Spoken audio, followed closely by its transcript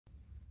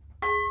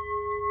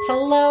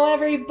Hello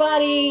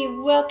everybody,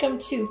 welcome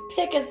to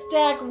Pick a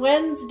Stack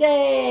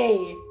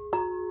Wednesday.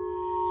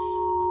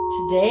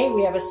 Today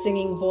we have a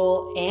singing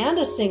bowl and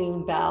a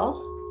singing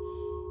bell.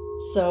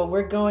 So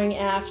we're going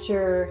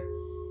after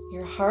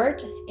your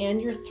heart and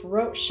your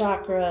throat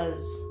chakras.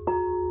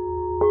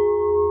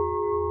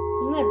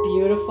 Isn't that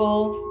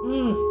beautiful?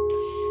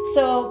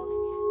 So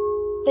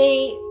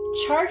they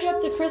charge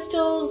up the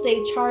crystals,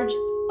 they charge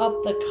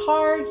up the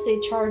cards, they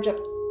charge up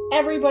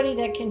everybody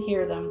that can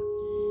hear them.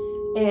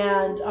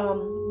 And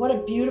what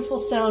a beautiful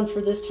sound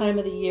for this time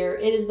of the year.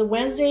 It is the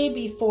Wednesday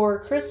before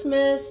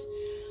Christmas.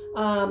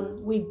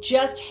 We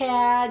just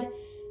had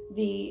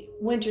the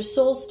winter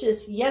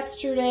solstice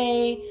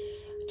yesterday.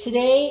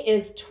 Today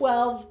is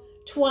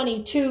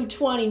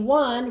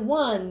 12/22/21.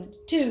 1,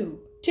 2,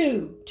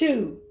 2,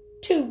 2,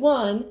 2,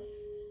 1.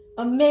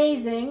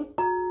 Amazing.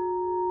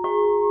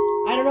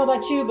 I don't know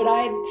about you, but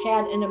I've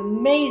had an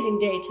amazing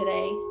day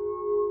today.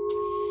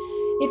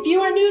 If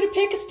you are new to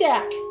Pick a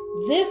Stack,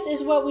 this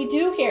is what we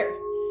do here.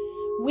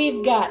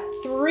 We've got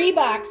 3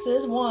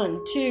 boxes, 1,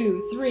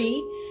 2,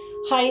 3,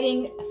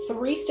 hiding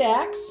 3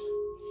 stacks.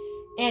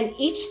 And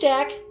each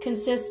stack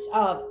consists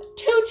of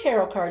 2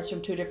 tarot cards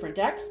from 2 different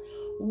decks,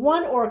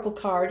 1 oracle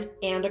card,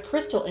 and a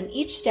crystal. And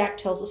each stack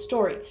tells a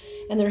story.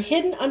 And they're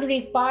hidden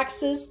underneath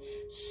boxes,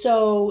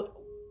 so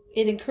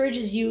it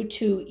encourages you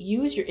to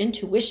use your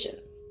intuition.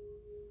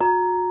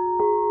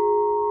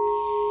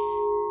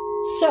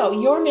 So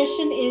your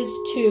mission is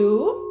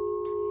to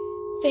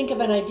think of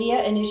an idea,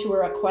 an issue,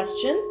 or a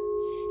question.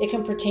 It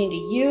can pertain to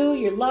you,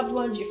 your loved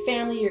ones, your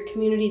family, your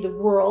community, the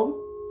world,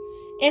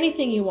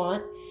 anything you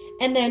want.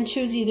 And then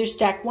choose either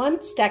stack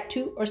 1, stack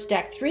 2, or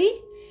stack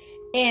 3.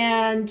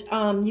 And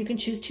you can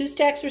choose 2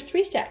 stacks or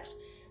 3 stacks.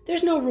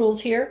 There's no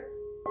rules here.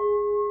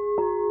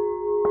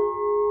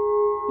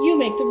 You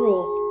make the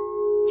rules.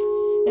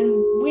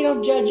 And we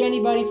don't judge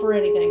anybody for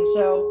anything.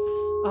 So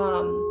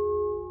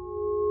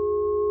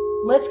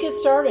let's get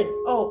started.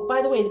 Oh,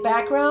 by the way, the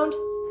background,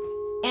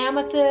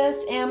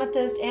 amethyst,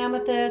 amethyst,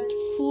 amethyst,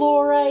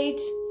 fluorite,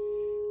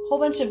 whole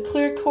bunch of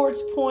clear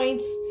quartz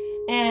points,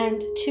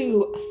 and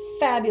 2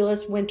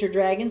 fabulous winter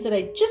dragons that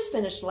I just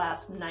finished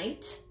last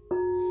night.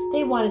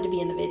 They wanted to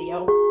be in the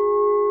video.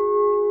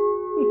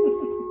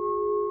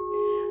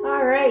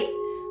 All right,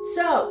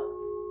 so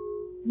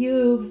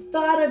you've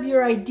thought of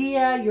your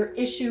idea, your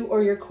issue,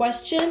 or your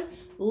question.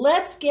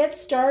 Let's get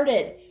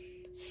started.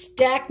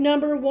 Stack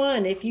number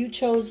 1. If you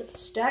chose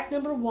stack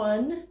number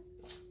 1,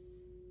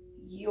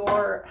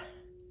 your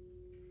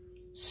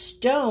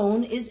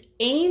stone is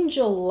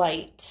angel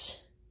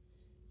light.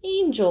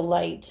 Angel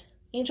light.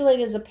 Angel light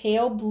is a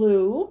pale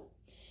blue,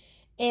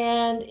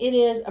 and it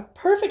is a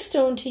perfect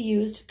stone to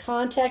use to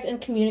contact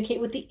and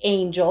communicate with the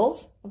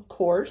angels, of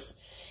course,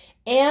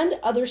 and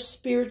other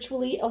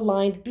spiritually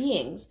aligned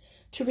beings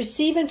to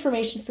receive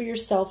information for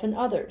yourself and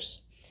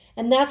others.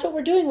 And that's what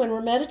we're doing when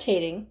we're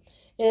meditating,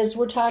 is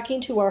we're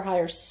talking to our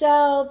higher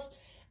selves,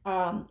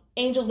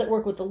 angels that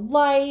work with the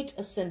light,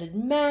 ascended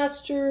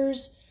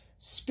masters,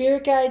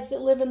 spirit guides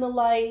that live in the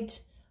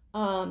light,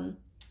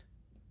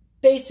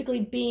 basically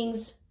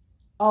beings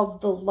of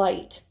the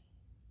light.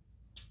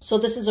 So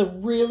this is a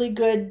really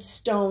good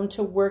stone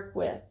to work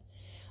with.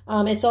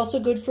 It's also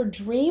good for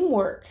dream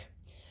work.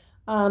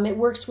 It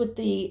works with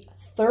the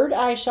 3rd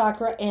eye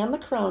chakra and the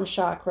crown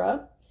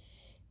chakra.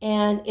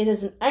 And it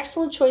is an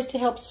excellent choice to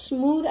help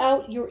smooth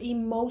out your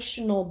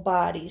emotional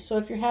body. So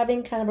if you're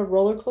having kind of a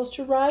roller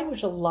coaster ride,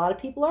 which a lot of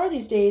people are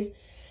these days,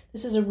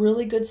 this is a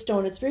really good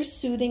stone. It's very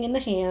soothing in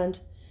the hand.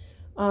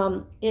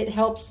 It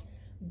helps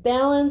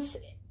balance,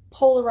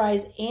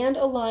 polarize, and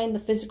align the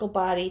physical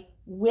body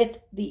with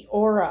the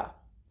aura.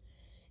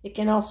 It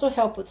can also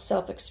help with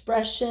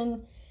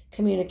self-expression,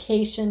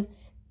 communication,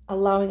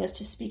 allowing us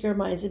to speak our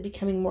minds and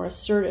becoming more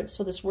assertive.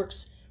 So this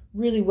works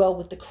really well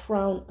with the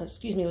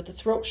with the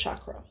throat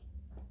chakra.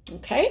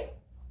 Okay?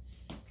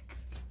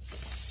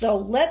 So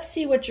let's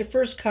see what your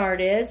first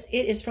card is.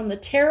 It is from the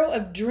Tarot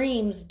of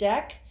Dreams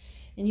deck,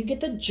 and you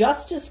get the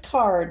Justice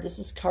card. This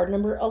is card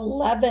number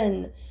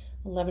 11.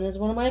 11 is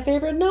one of my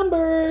favorite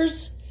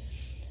numbers.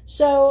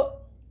 So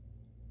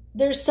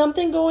there's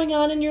something going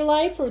on in your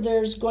life, or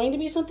there's going to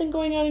be something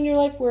going on in your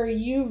life where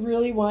you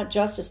really want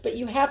justice. But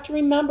you have to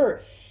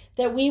remember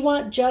that we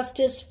want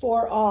justice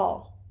for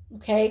all.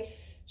 Okay?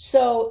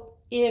 So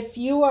if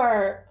you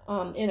are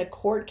in a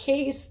court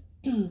case,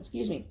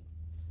 excuse me,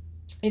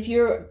 if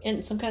you're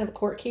in some kind of a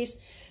court case,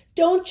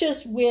 don't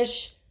just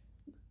wish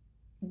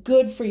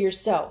good for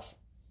yourself.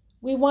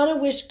 We want to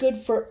wish good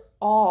for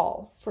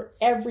all, for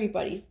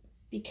everybody,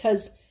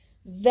 because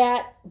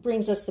that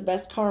brings us the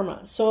best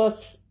karma. So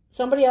if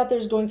somebody out there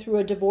is going through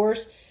a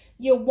divorce,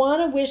 you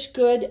want to wish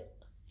good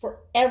for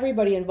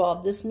everybody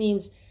involved. This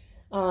means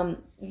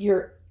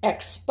your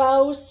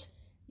ex-spouse,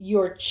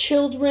 your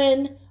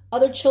children,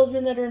 other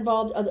children that are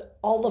involved,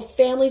 all the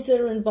families that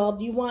are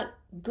involved. You want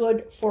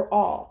good for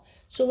all.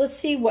 So let's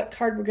see what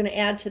card we're going to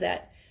add to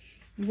that.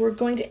 We're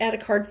going to add a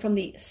card from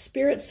the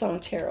Spirit Song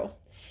Tarot.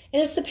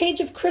 And it's the Page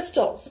of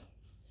Crystals.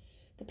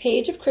 The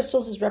Page of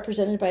Crystals is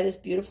represented by this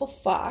beautiful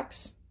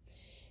fox.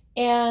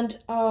 And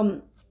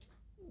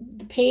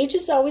the page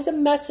is always a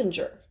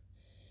messenger.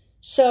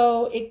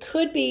 So it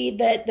could be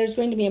that there's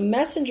going to be a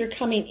messenger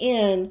coming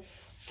in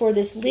for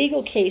this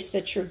legal case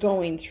that you're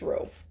going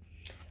through.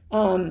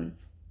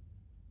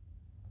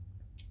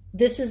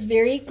 This is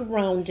very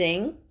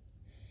grounding.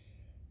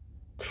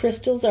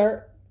 Crystals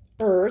are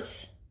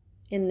earth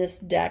in this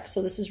deck,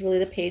 so this is really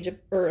the page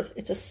of earth.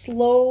 It's a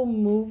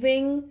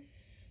slow-moving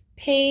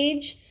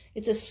page.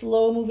 It's a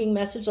slow-moving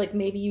message, like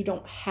maybe you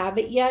don't have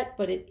it yet,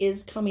 but it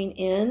is coming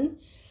in.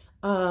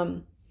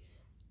 I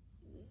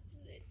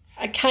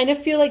kind of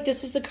feel like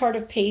this is the card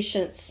of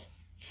patience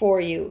for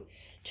you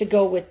to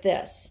go with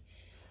this.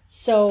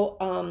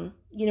 So,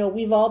 you know,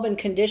 we've all been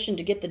conditioned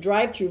to get the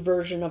drive-through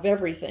version of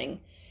everything.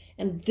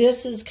 And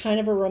this is kind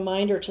of a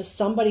reminder to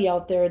somebody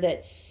out there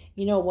that,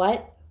 you know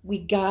what, we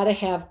got to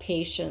have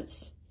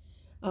patience.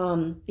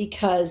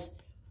 Because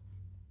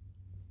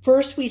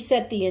first we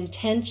set the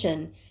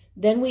intention,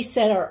 then we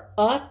set our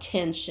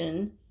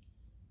attention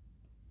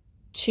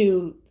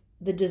to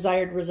the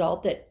desired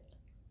result, that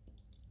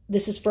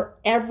this is for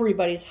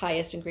everybody's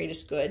highest and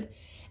greatest good.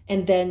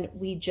 And then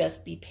we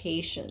just be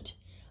patient.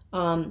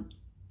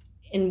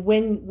 And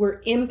when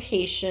we're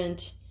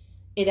impatient,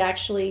 it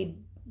actually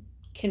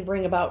can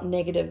bring about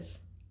negative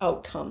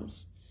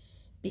outcomes,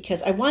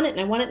 because I want it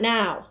and I want it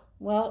now.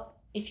 Well,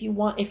 if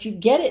you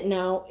get it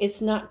now, it's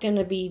not going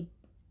to be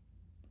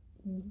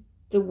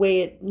the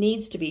way it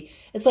needs to be.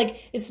 It's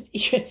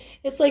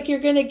like you're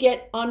going to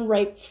get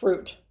unripe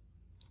fruit.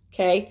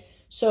 Okay?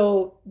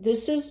 So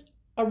this is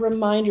a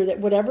reminder that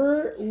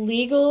whatever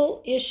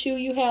legal issue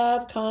you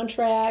have,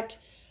 contract,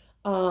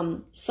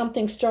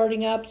 something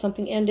starting up,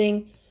 something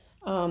ending,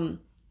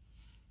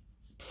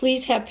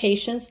 please have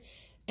patience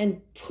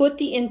and put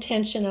the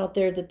intention out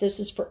there that this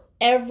is for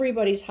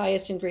everybody's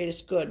highest and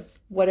greatest good,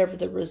 whatever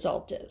the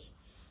result is.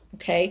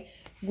 Okay?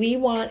 We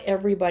want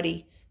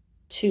everybody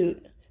to,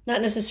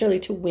 not necessarily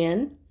to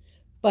win,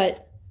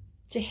 but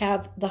to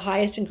have the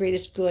highest and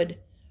greatest good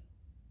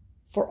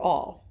for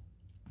all.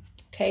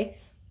 Okay?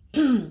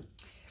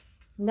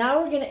 Now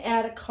we're going to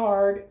add a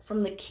card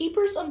from the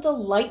Keepers of the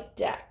Light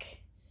deck.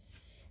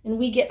 And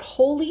we get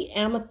Holy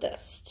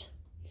Amethyst.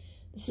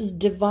 This is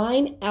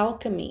Divine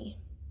Alchemy.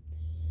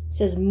 It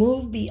says,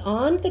 move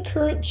beyond the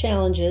current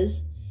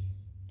challenges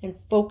and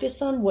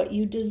focus on what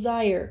you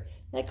desire.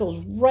 That goes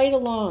right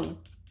along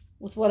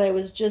with what I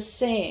was just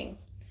saying.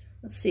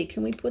 Let's see,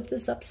 can we put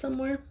this up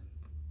somewhere?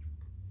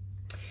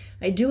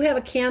 I do have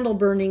a candle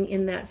burning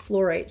in that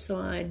fluorite, so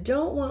I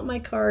don't want my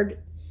card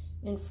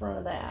in front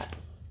of that.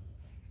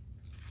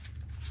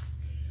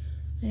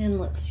 And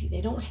let's see, they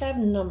don't have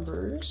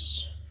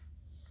numbers,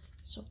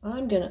 so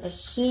I'm going to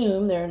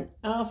assume they're in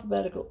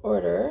alphabetical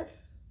order,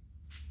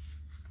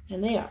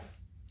 and they are.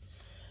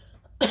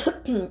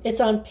 It's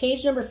on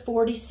page number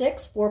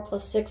 46. 4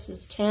 plus 6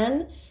 is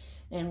 10,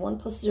 and 1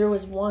 plus 0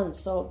 is 1.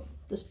 So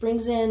this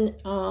brings in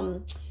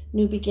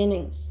new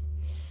beginnings.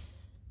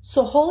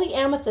 So Holy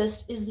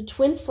Amethyst is the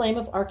twin flame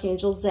of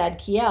Archangel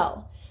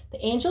Zadkiel,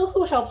 the angel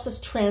who helps us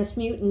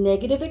transmute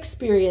negative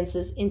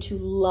experiences into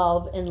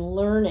love and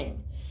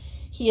learning.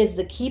 He is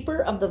the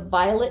keeper of the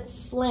violet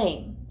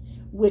flame,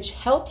 which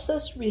helps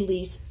us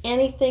release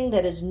anything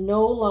that is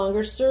no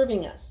longer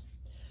serving us.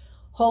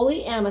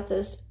 Holy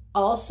Amethyst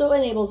also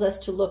enables us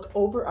to look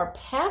over our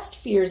past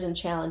fears and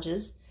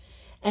challenges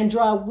and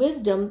draw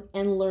wisdom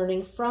and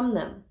learning from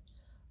them.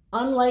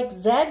 Unlike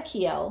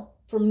Zadkiel,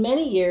 for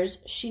many years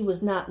she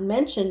was not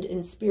mentioned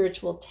in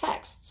spiritual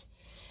texts,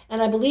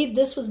 and I believe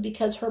this was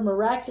because her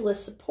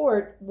miraculous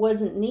support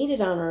wasn't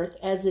needed on earth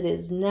as it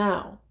is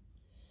now.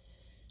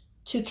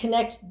 To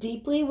connect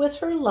deeply with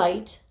her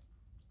light,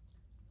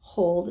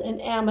 hold an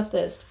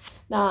amethyst.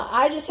 Now,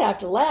 I just have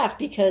to laugh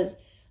because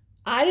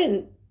I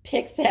didn't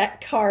pick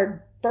that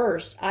card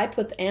first. I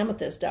put the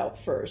amethyst out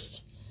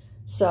first.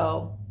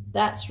 So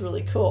that's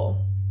really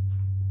cool.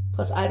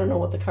 Plus, I don't know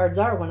what the cards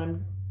are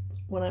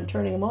when I'm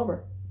turning them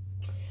over.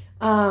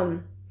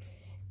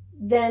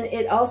 Then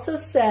it also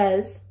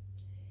says,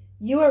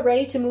 you are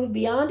ready to move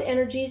beyond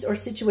energies or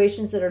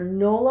situations that are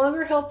no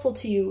longer helpful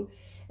to you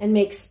and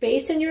make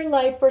space in your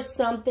life for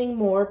something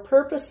more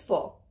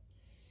purposeful.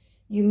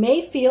 You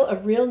may feel a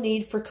real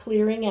need for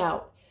clearing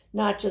out,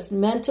 not just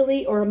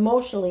mentally or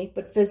emotionally,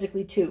 but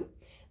physically too.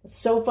 It's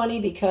so funny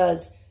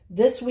because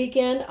this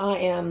weekend I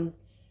am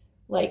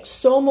like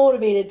so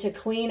motivated to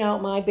clean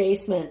out my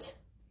basement.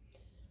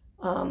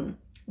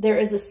 There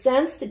is a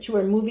sense that you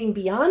are moving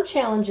beyond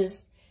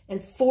challenges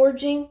and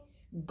forging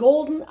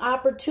golden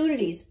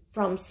opportunities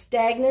from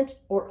stagnant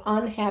or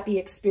unhappy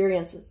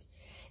experiences.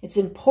 It's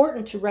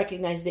important to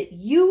recognize that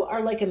you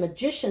are like a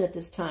magician at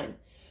this time,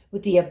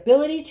 with the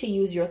ability to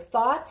use your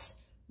thoughts,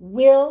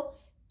 will,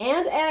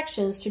 and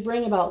actions to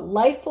bring about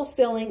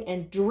life-fulfilling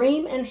and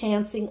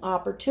dream-enhancing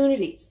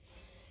opportunities.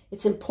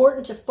 It's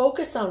important to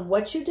focus on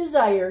what you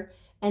desire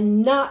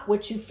and not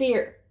what you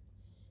fear,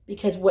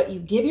 because what you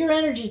give your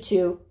energy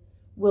to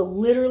will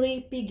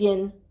literally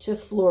begin to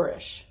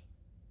flourish.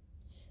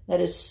 That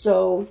is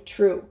so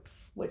true.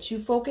 What you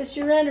focus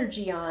your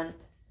energy on,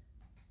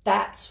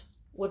 that's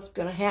what's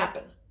going to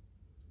happen.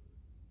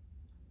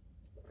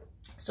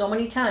 So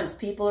many times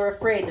people are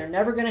afraid they're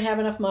never going to have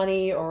enough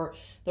money, or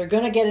they're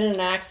going to get in an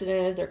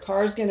accident, their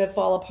car's going to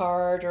fall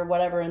apart or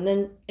whatever. And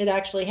then it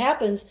actually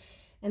happens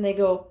and they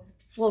go,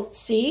 well,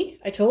 see,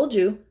 I told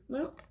you.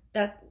 Well,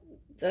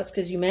 that's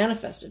because you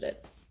manifested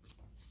it.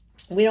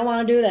 We don't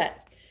want to do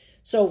that.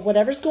 So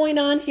whatever's going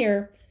on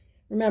here,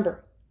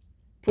 remember,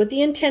 put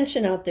the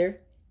intention out there.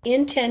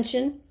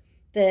 Intention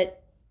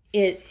that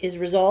it is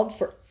resolved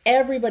for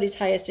everybody's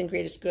highest and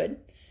greatest good.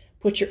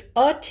 Put your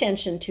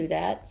attention to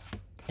that.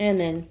 And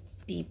then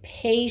be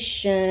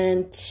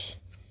patient.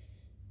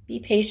 Be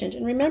patient.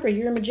 And remember,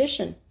 you're a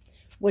magician.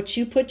 What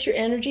you put your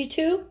energy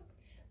to,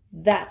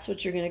 that's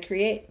what you're going to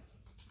create.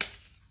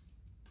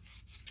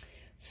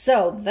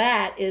 So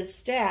that is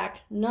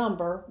stack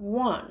number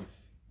 1.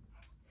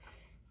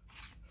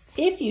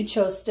 If you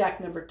chose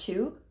stack number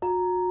 2,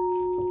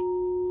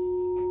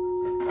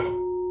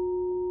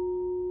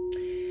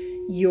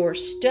 your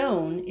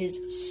stone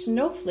is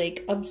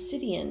Snowflake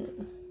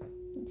Obsidian.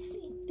 Let's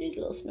see. There's a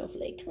little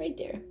snowflake right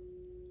there.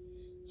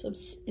 So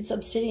it's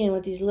obsidian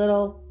with these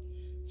little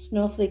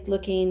snowflake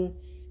looking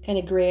kind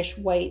of grayish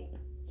white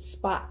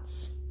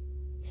spots.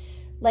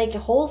 Like a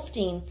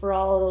Holstein for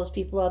all of those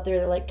people out there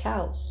that like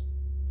cows.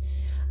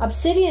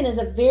 Obsidian is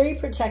a very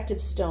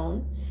protective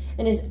stone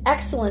and is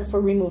excellent for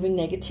removing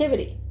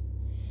negativity.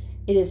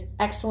 It is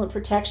excellent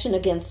protection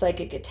against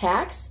psychic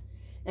attacks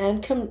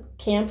and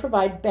can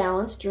provide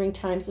balance during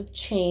times of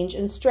change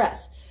and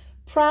stress.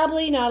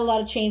 Probably not a lot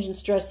of change and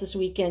stress this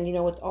weekend, you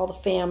know, with all the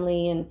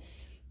family and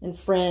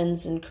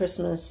friends and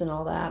Christmas and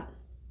all that.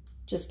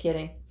 Just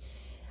kidding.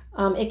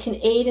 It can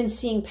aid in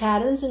seeing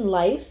patterns in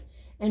life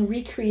and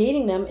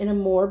recreating them in a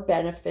more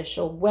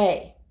beneficial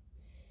way.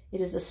 It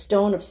is a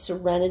stone of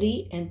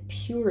serenity and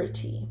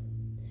purity.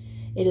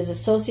 It is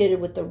associated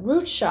with the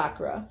root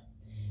chakra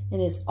and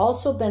is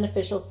also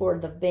beneficial for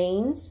the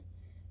veins,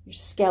 your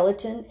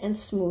skeleton, and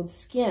smooth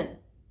skin.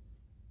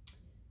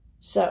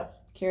 So,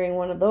 carrying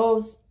one of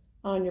those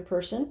on your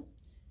person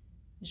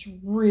is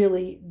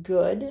really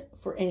good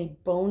for any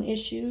bone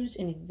issues,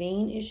 any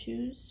vein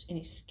issues,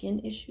 any skin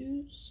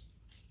issues.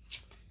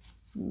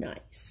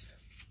 Nice.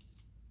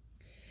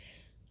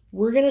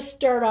 We're going to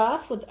start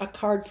off with a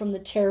card from the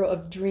Tarot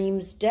of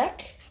Dreams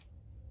deck.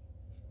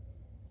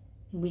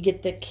 We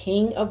get the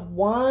King of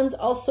Wands,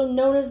 also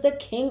known as the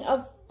King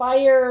of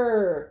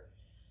Fire.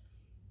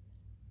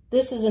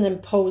 This is an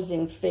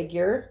imposing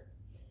figure.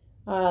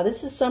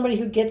 This is somebody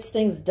who gets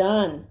things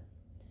done.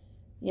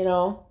 You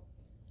know,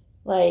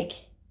 like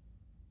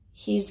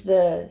he's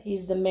the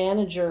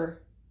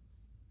manager.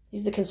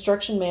 He's the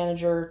construction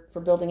manager for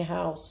building a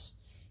house.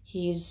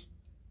 He's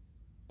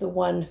the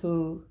one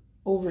who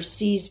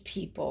oversees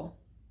people.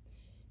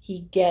 He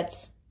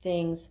gets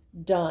things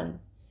done.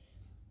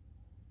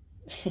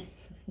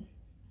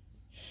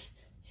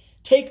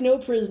 Take no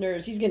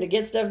prisoners. He's going to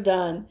get stuff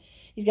done.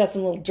 He's got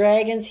some little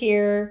dragons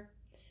here.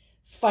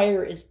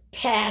 Fire is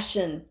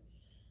passion.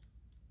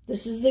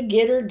 This is the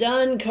Get Her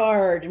Done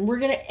card. And we're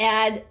going to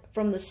add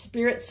from the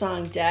Spirit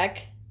Song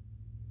deck.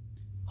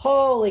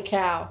 Holy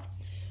cow.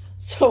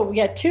 So we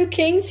got 2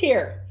 kings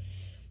here.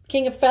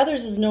 King of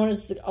Feathers is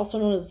also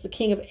known as the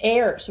King of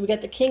Air. So we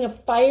got the King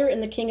of Fire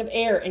and the King of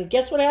Air. And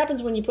guess what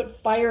happens when you put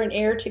fire and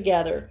air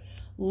together?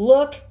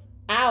 Look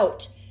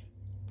out.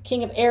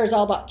 King of Air is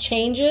all about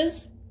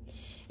changes.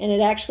 And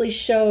it actually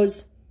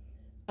shows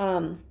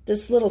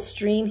this little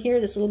stream here,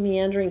 this little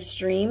meandering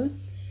stream.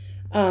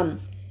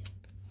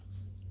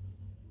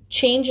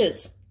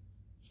 Changes,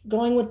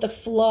 going with the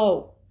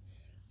flow.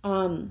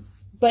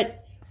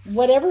 But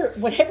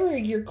whatever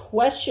your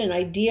question,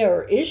 idea,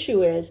 or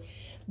issue is,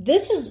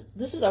 this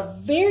is a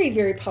very,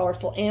 very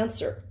powerful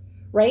answer,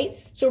 right?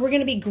 So we're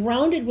going to be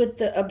grounded with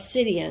the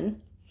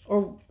obsidian,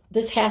 or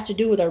this has to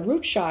do with our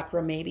root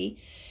chakra maybe.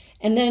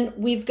 And then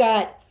we've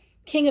got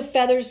King of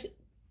Feathers,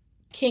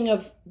 King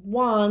of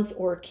Wands,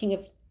 or King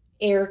of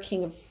Air,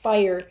 King of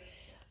Fire.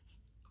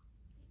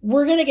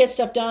 We're going to get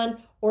stuff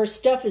done, or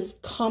stuff is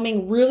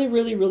coming really,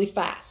 really, really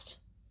fast.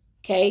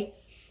 Okay?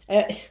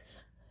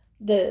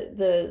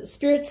 The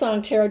Spirit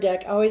Song Tarot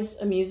deck always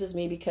amuses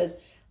me because,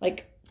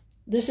 like,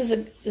 this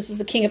is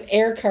the King of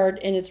Air card,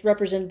 and it's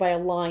represented by a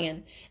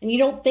lion. And you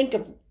don't think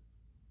of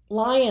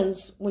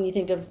lions when you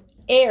think of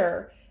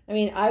air. I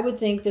mean, I would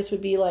think this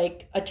would be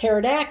like a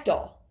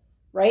pterodactyl,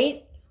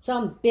 right?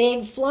 Some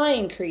big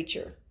flying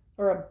creature,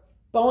 or a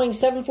Boeing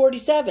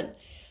 747.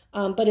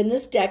 But in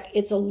this deck,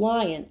 it's a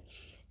lion.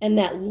 And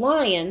that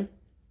lion,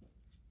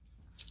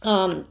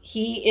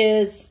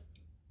 he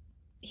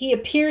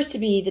appears to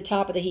be the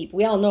top of the heap.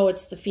 We all know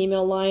it's the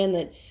female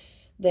lion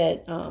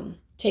that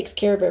takes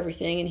care of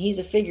everything, and he's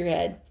a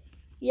figurehead.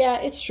 Yeah,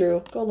 it's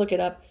true. Go look it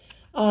up.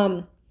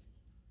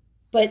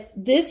 But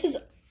this is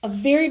a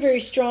very,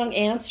 very strong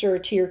answer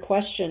to your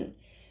question,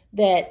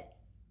 that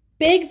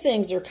big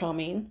things are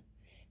coming,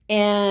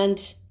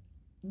 and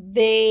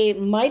they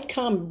might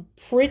come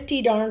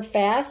pretty darn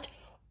fast,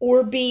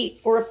 or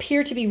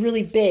appear to be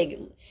really big.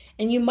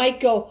 And you might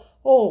go,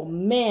 oh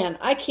man,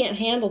 I can't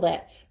handle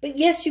that. But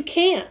yes, you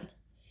can.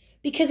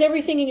 because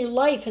everything in your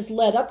life has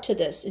led up to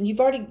this, and you've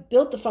already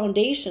built the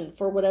foundation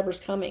for whatever's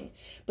coming.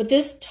 But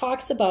this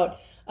talks about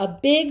a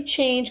big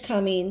change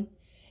coming,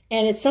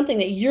 and it's something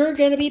that you're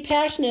going to be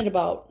passionate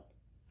about.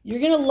 You're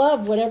going to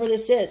love whatever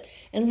this is.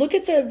 And look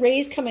at the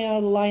rays coming out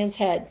of the lion's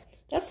head.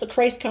 That's the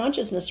Christ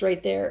consciousness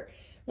right there.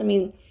 I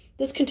mean,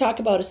 this can talk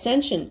about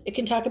ascension. It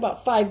can talk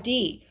about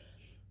 5D.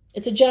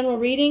 It's a general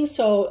reading,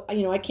 so,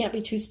 I can't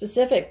be too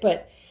specific,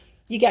 but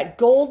you got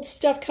gold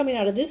stuff coming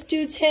out of this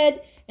dude's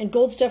head and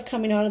gold stuff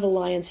coming out of the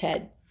lion's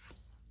head.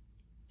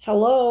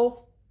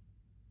 Hello?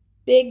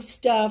 Big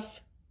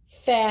stuff,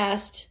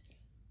 fast,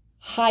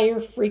 higher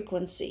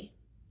frequency.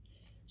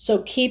 So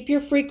keep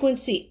your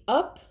frequency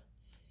up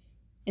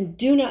and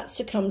do not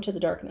succumb to the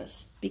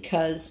darkness,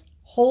 because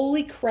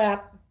holy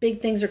crap,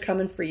 big things are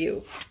coming for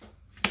you.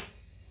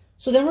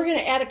 So then we're going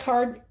to add a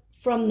card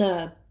from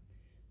the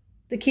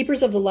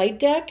Keepers of the Light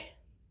deck.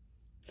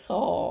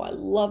 Oh, I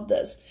love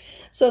this.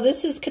 So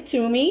this is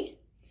Kuthumi,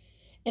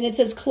 and it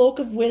says Cloak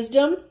of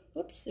Wisdom.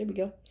 Whoops, there we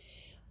go.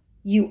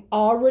 You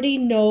already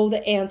know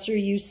the answer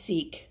you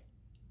seek.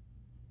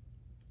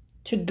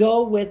 To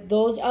go with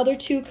those other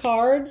two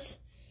cards,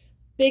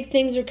 big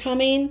things are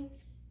coming.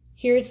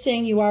 Here it's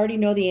saying you already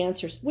know the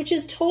answers, which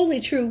is totally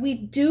true. We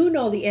do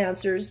know the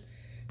answers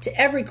to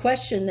every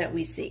question that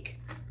we seek.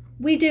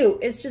 We do.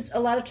 It's just a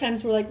lot of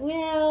times we're like,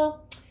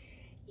 well,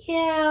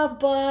 yeah,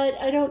 but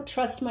I don't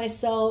trust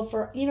myself,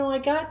 or, I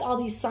got all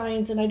these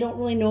signs and I don't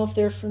really know if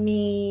they're for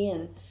me.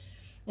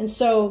 And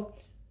so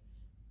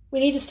we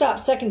need to stop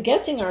second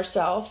guessing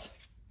ourselves,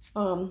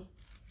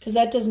 because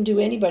that doesn't do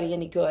anybody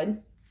any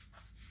good.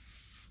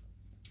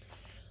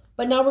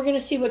 But now we're going to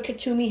see what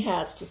Kuthumi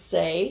has to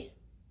say.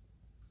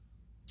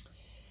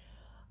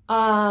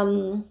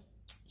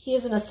 He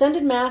is an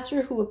ascended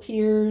master who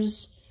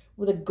appears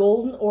with a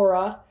golden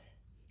aura.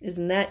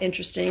 Isn't that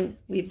interesting?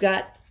 We've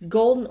got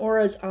golden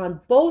auras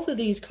on both of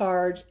these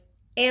cards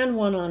and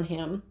one on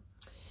him.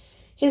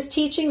 His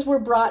teachings were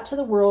brought to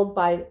the world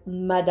by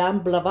Madame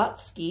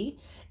Blavatsky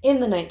in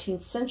the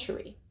 19th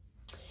century.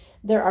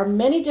 There are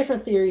many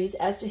different theories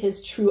as to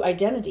his true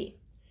identity.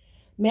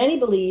 Many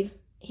believe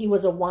he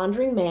was a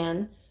wandering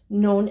man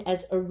known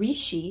as a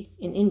rishi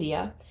in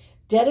India,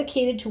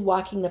 dedicated to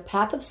walking the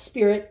path of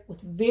spirit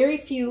with very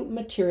few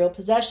material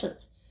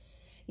possessions.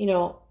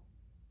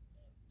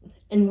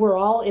 And we're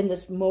all in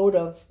this mode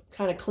of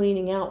kind of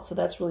cleaning out, so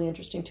that's really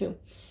interesting too.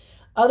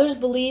 Others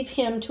believe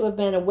him to have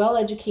been a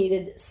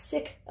well-educated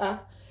Sikh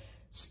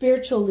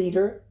spiritual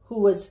leader who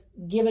was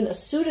given a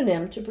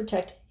pseudonym to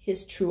protect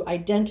his true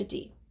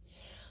identity.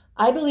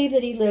 I believe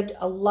that he lived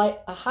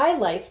a high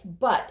life,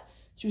 but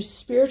through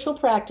spiritual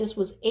practice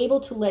was able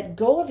to let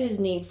go of his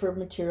need for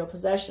material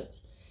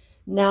possessions.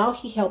 Now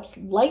he helps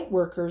light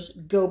workers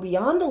go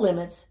beyond the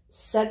limits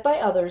set by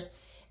others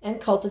and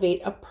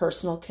cultivate a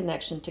personal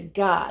connection to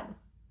God.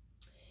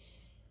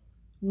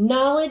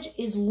 Knowledge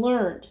is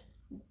learned.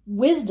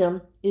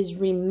 Wisdom is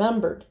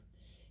remembered.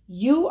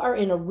 You are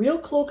in a real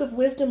cloak of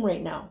wisdom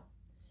right now.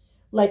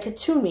 Like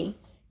Kuthumi,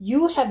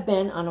 you have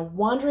been on a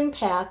wandering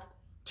path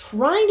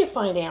trying to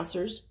find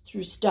answers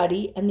through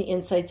study and the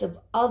insights of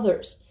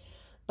others.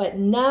 But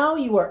now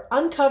you are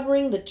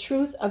uncovering the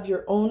truth of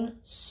your own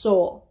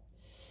soul.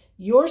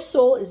 Your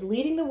soul is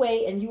leading the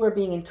way, and you are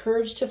being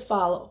encouraged to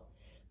follow.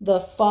 The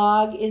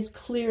fog is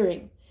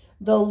clearing.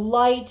 The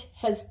light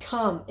has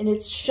come, and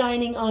it's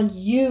shining on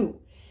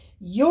you.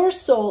 Your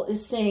soul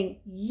is saying,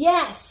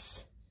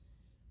 yes.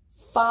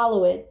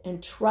 Follow it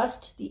and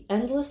trust the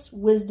endless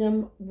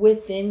wisdom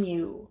within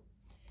you.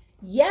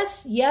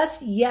 Yes,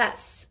 yes,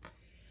 yes.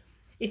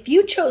 If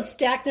you chose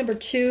stack number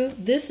 2,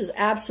 this is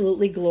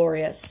absolutely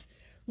glorious.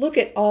 Look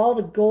at all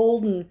the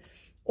golden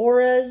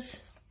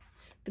auras,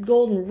 the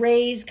golden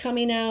rays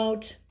coming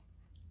out.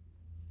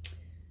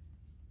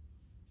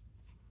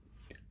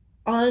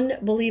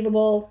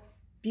 Unbelievable,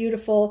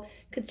 beautiful.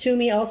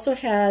 Kuthumi also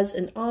has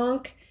an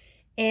Ankh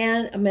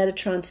and a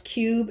Metatron's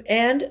cube,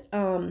 and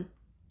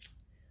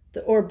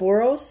the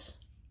Ouroboros,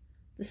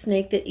 the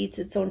snake that eats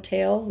its own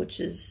tail, which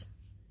is,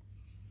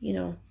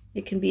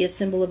 it can be a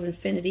symbol of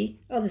infinity.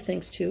 Other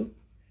things too.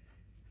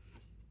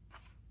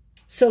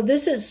 So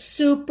this is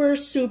super,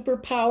 super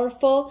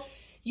powerful.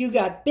 You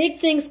got big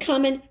things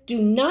coming.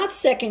 Do not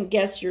second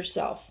guess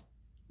yourself.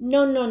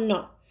 No, no,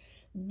 no.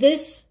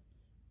 This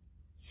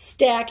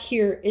stack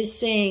here is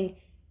saying,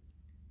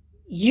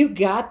 you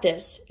got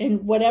this.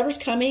 And whatever's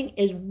coming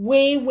is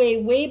way,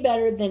 way, way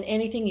better than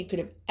anything you could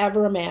have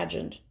ever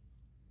imagined.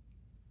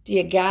 Do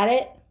you got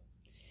it?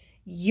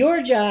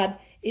 Your job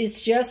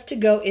is just to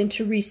go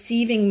into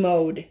receiving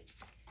mode.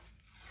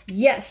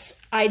 Yes,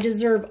 I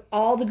deserve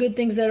all the good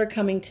things that are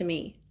coming to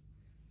me.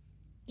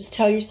 Just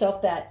tell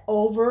yourself that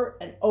over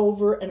and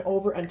over and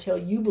over until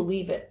you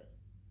believe it.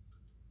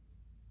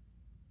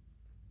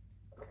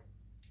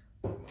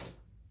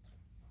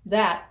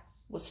 That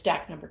was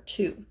stack number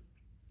 2.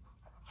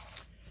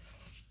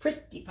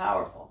 Pretty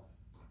powerful.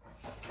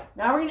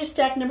 Now we're going to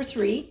stack number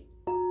 3.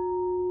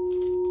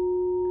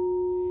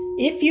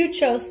 If you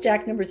chose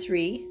stack number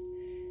 3,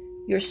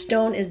 your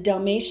stone is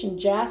Dalmatian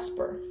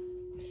jasper.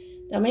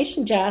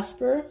 Dalmatian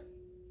Jasper.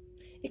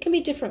 It can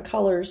be different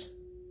colors.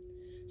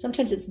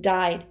 Sometimes it's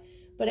dyed,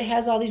 but it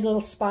has all these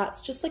little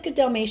spots, just like a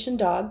Dalmatian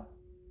dog.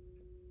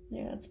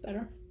 Yeah, that's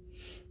better.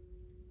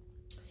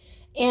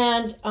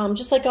 And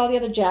just like all the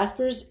other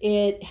Jaspers,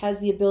 it has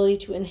the ability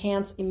to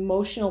enhance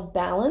emotional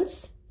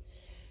balance.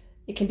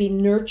 It can be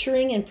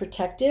nurturing and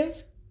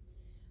protective.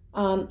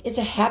 It's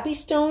a happy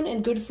stone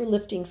and good for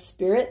lifting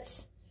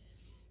spirits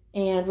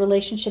and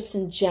relationships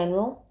in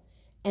general,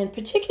 and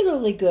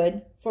particularly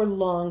good for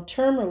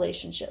long-term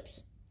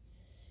relationships.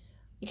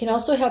 It can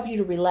also help you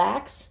to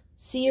relax,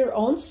 see your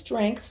own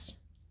strengths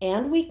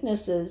and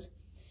weaknesses,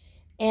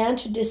 and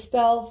to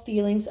dispel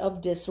feelings of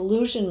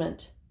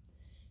disillusionment.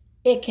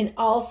 It can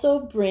also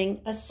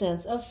bring a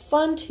sense of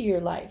fun to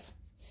your life.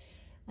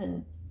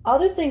 And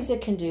other things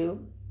it can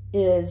do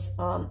is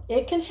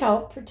it can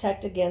help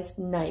protect against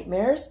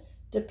nightmares,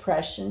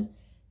 depression,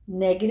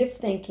 negative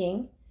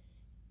thinking,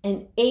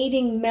 and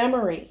aiding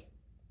memory.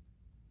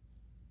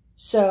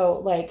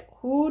 So, like,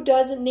 who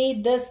doesn't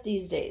need this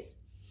these days?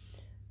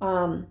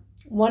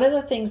 One of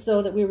the things,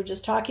 though, that we were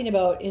just talking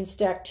about in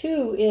stack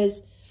 2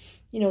 is,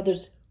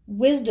 there's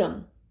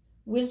wisdom.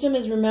 Wisdom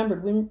is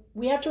remembered.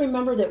 We have to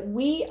remember that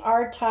we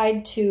are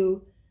tied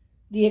to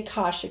the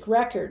Akashic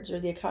records or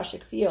the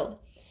Akashic field.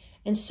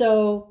 And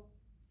so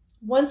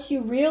once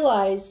you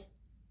realize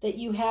that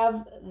you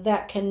have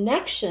that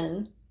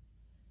connection,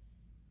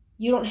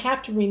 you don't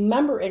have to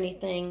remember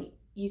anything.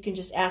 You can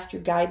just ask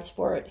your guides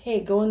for it. Hey,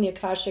 go in the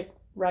Akashic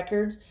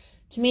records.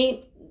 To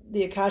me,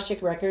 the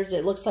Akashic records,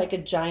 it looks like a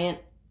giant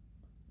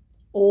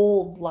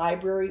old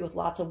library with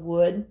lots of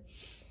wood,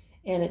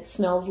 and it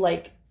smells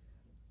like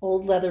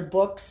old leather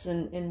books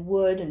and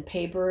wood and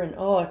paper, and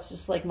it's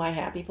just like my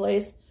happy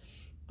place.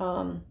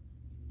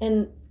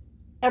 And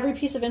every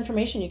piece of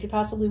information you could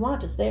possibly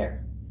want is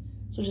there.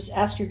 So just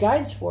ask your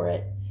guides for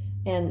it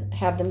and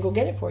have them go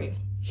get it for you.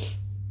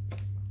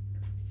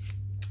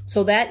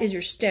 So that is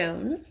your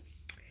stone.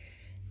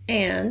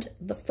 And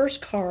the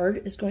first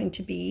card is going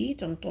to be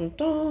dun, dun,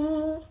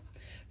 dun,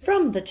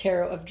 from the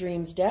Tarot of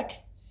Dreams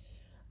deck.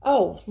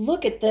 Oh,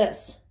 look at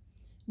this.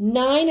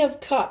 9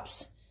 of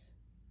Cups.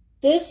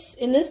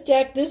 In this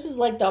deck, this is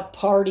like the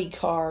party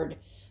card.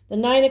 The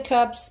 9 of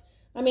Cups,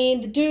 I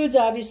mean, the dude's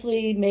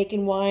obviously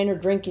making wine or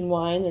drinking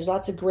wine. There's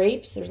lots of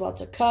grapes. There's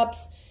lots of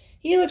cups.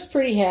 He looks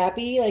pretty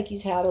happy, like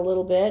he's had a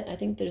little bit. I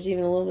think there's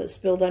even a little bit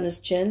spilled on his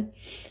chin.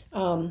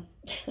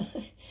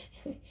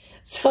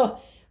 So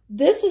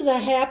this is a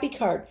happy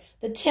card.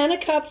 The 10 of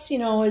Cups,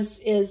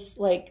 is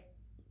like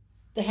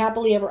the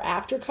happily ever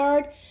after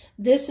card.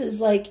 This is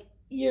like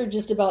you're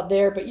just about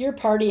there, but you're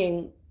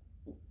partying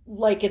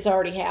like it's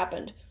already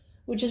happened,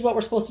 which is what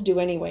we're supposed to do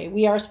anyway.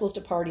 We are supposed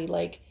to party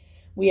like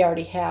we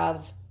already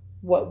have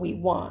what we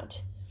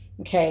want,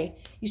 okay?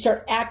 You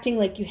start acting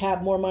like you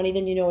have more money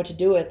than you know what to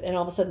do with, and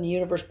all of a sudden the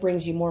universe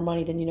brings you more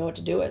money than you know what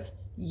to do with.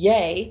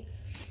 Yay.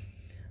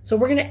 So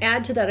we're going to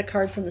add to that a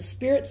card from the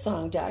Spirit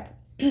Song deck.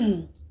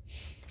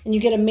 And you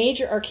get a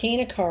Major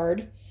Arcana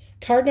card,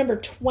 card number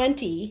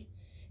 20.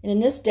 And in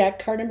this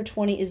deck, card number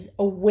 20 is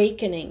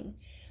Awakening.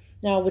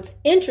 Now, what's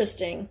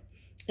interesting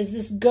is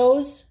this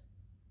goes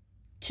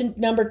to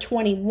number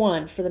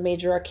 21 for the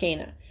Major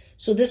Arcana.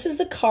 So this is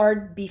the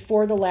card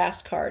before the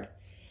last card.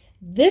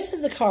 This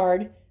is the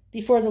card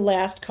before the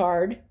last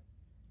card,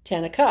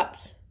 10 of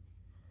Cups.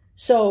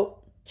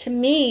 So to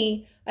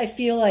me, I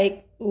feel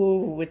like,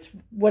 ooh, it's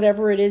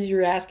whatever it is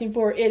you're asking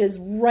for, it is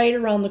right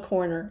around the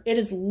corner. It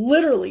is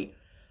literally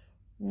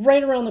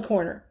right around the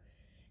corner.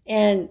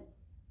 And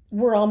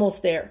we're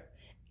almost there.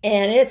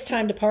 And it's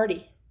time to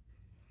party.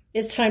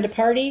 It's time to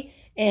party.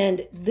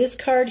 And this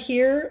card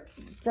here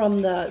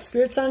from the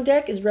Spirit Song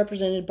deck is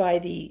represented by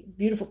the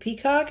beautiful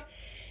peacock.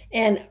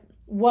 And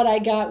what I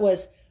got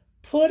was,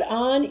 put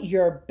on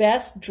your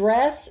best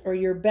dress or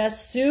your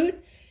best suit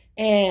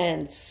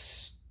and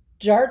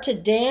start to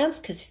dance,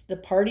 because the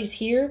party's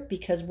here,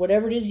 because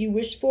whatever it is you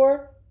wish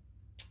for,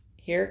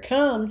 here it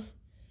comes.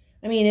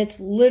 I mean, it's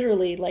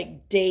literally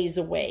like days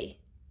away.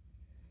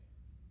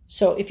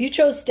 So if you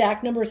chose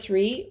stack number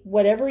 3,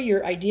 whatever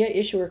your idea,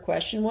 issue, or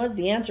question was,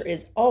 the answer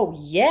is, oh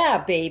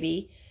yeah,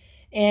 baby.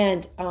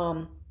 And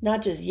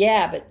not just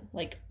yeah, but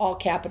like all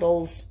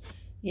capitals,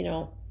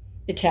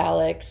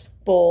 italics,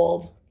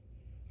 bold,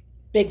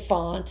 big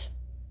font,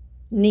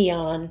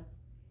 neon.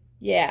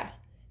 Yeah,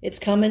 it's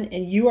coming,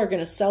 and you are going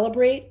to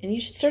celebrate, and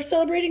you should start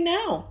celebrating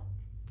now.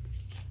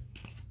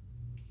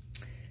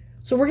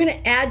 So we're going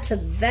to add to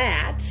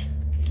that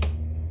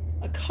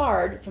a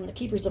card from the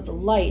Keepers of the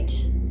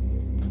Light.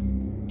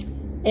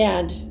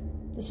 And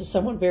this is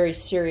someone very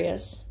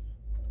serious.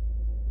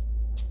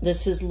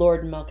 This is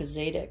Lord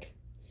Melchizedek.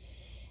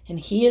 And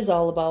he is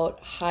all about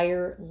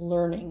higher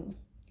learning.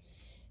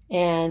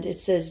 And it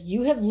says,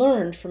 you have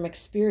learned from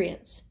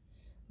experience.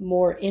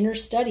 More inner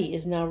study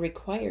is now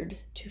required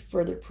to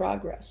further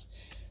progress.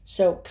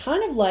 So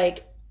kind of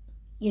like,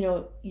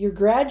 you're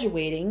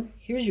graduating.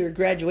 Here's your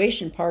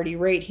graduation party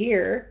right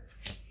here.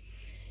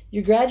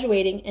 You're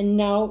graduating, and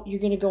now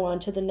you're going to go on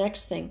to the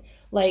next thing.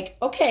 Like,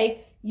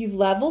 okay, you've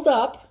leveled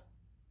up,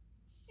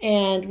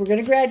 And we're going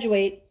to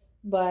graduate,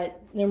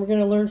 but then we're going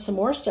to learn some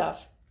more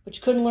stuff. But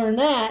you couldn't learn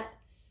that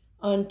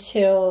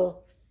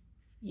until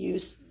you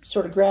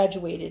sort of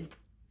graduated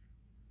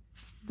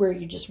where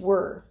you just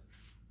were.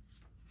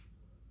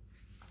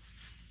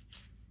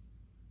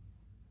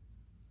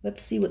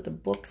 Let's see what the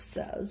book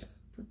says.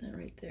 Put that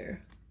right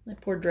there. My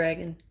poor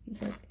dragon.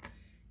 He's like,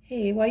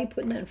 hey, why are you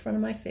putting that in front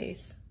of my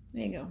face?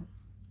 There you go.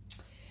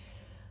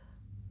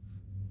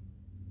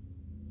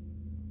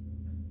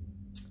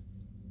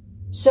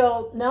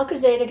 So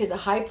Melchizedek is a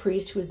high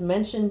priest who is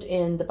mentioned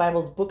in the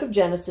Bible's book of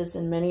Genesis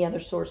and many other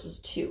sources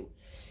too.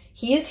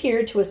 He is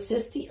here to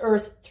assist the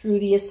earth through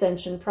the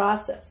ascension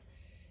process.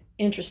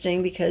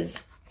 Interesting, because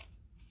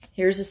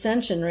here's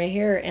ascension right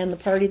here and the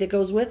party that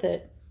goes with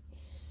it.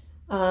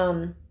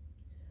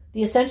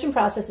 The ascension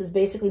process is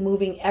basically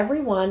moving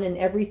everyone and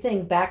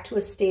everything back to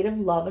a state of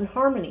love and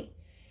harmony.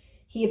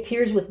 He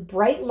appears with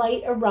bright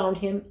light around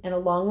him and a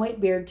long white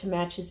beard to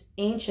match his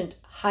ancient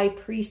high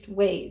priest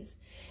ways,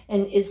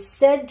 and is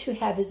said to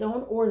have his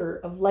own order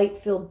of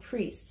light-filled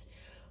priests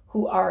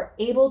who are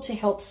able to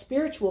help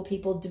spiritual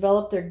people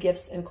develop their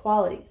gifts and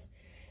qualities.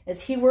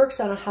 As he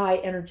works on a high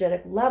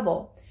energetic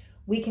level,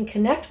 we can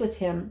connect with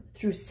him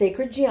through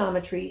sacred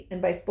geometry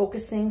and by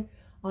focusing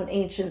on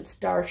ancient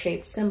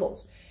star-shaped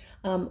symbols.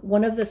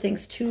 One of the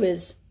things, too,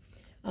 is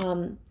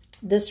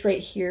this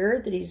right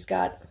here that he's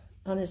got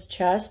on his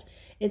chest.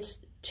 It's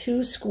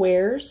 2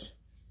 squares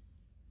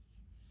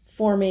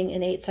forming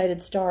an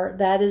 8-sided star.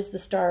 That is the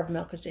Star of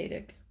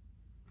Melchizedek.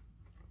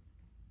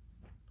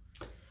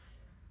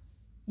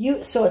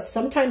 So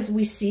sometimes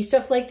we see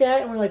stuff like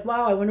that and we're like,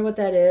 wow, I wonder what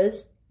that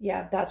is.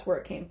 Yeah, that's where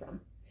it came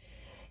from.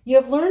 You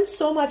have learned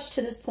so much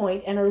to this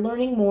point and are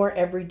learning more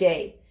every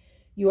day.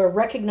 You are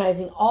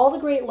recognizing all the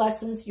great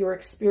lessons your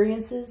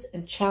experiences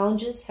and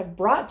challenges have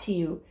brought to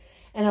you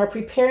and are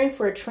preparing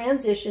for a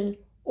transition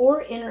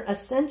or inner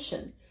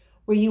ascension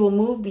where you will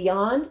move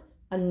beyond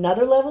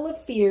another level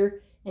of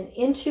fear and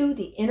into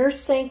the inner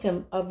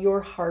sanctum of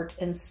your heart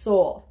and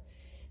soul.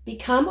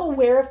 Become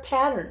aware of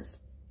patterns.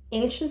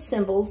 Ancient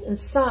symbols and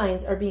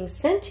signs are being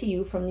sent to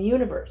you from the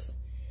universe.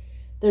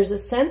 There's a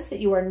sense that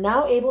you are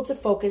now able to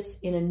focus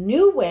in a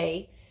new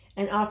way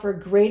and offer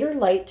greater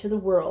light to the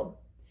world.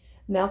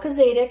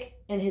 Melchizedek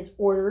and his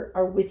order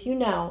are with you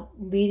now,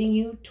 leading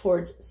you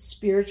towards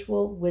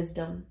spiritual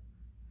wisdom.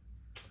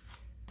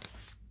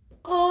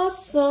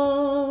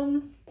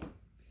 Awesome.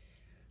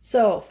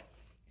 So,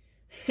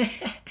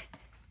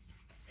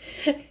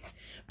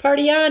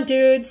 party on,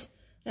 dudes.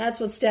 That's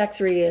what stack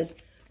 3 is.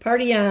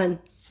 Party on.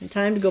 And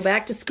time to go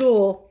back to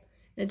school.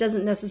 It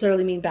doesn't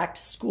necessarily mean back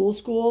to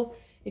school.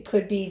 It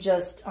could be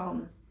just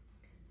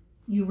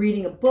you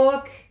reading a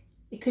book.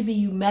 It could be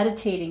you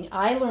meditating.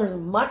 I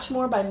learn much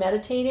more by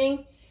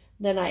meditating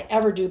than I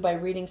ever do by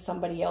reading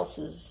somebody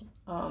else's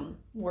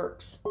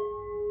works.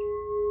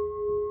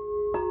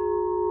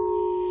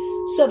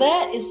 So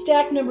that is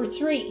stack number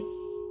 3.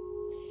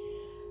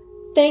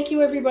 Thank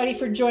you, everybody,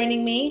 for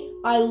joining me.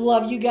 I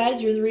love you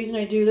guys. You're the reason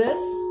I do this.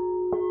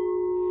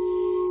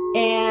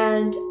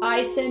 And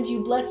I send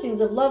you blessings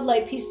of love,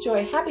 light, peace,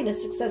 joy,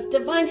 happiness, success,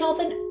 divine health,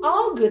 and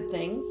all good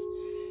things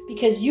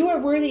because you are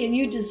worthy and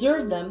you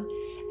deserve them.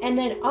 And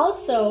then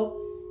also,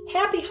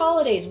 happy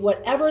holidays,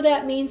 whatever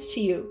that means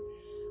to you.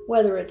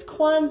 Whether it's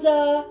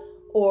Kwanzaa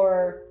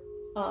or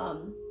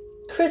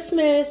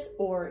Christmas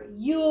or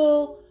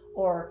Yule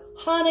or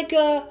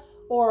Hanukkah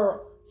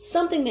or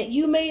something that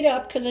you made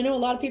up, because I know a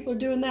lot of people are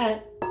doing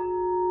that.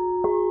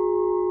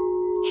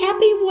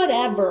 Happy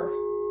whatever,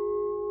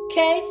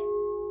 okay?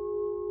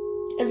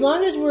 As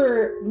long as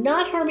we're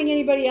not harming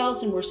anybody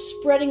else and we're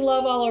spreading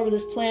love all over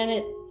this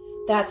planet,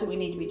 that's what we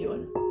need to be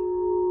doing.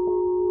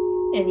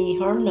 And ye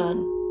harm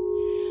none.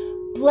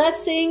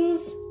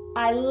 Blessings.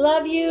 I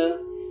love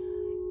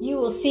you. You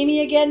will see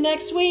me again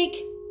next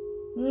week.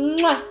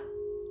 Mwah.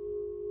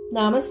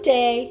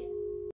 Namaste.